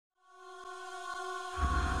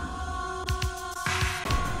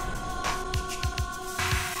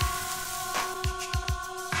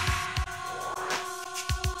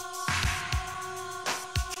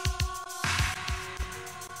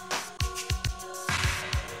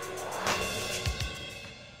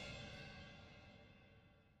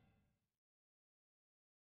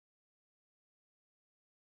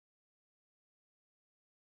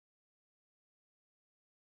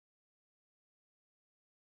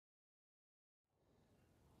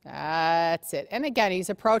That's it. And again, he's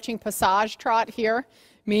approaching passage trot here,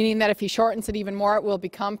 meaning that if he shortens it even more, it will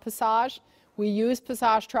become passage. We use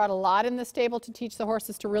passage trot a lot in the stable to teach the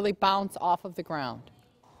horses to really bounce off of the ground.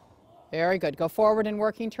 Very good. Go forward in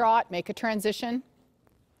working trot, make a transition.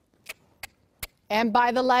 And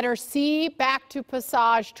by the letter C, back to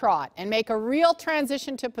passage trot, and make a real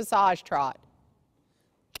transition to passage trot.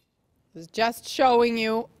 This is just showing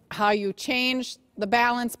you how you change the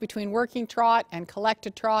balance between working trot and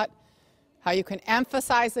collected trot, how you can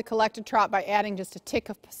emphasize the collected trot by adding just a tick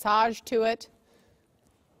of passage to it.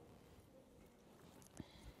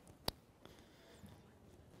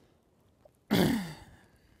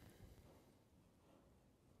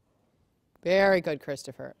 Very good,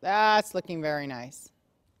 Christopher. That's looking very nice.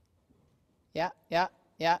 Yeah.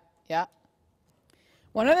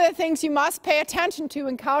 One of the things you must pay attention to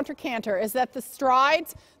in counter canter is that the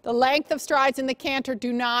strides, the length of strides in the canter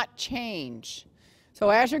do not change. So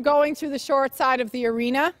as you're going through the short side of the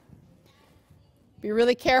arena, be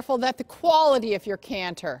really careful that the quality of your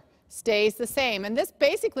canter stays the same. And this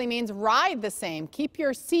basically means ride the same. Keep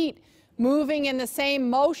your seat moving in the same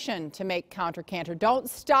motion to make counter canter. Don't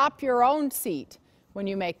stop your own seat when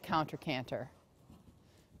you make counter canter.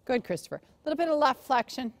 Good, Christopher. A little bit of left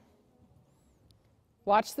flexion.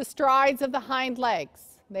 Watch the strides of the hind legs.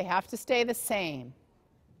 They have to stay the same.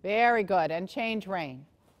 Very good. And change rein.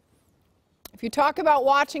 If you talk about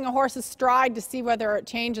watching a horse's stride to see whether it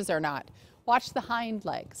changes or not, watch the hind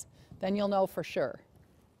legs. Then you'll know for sure.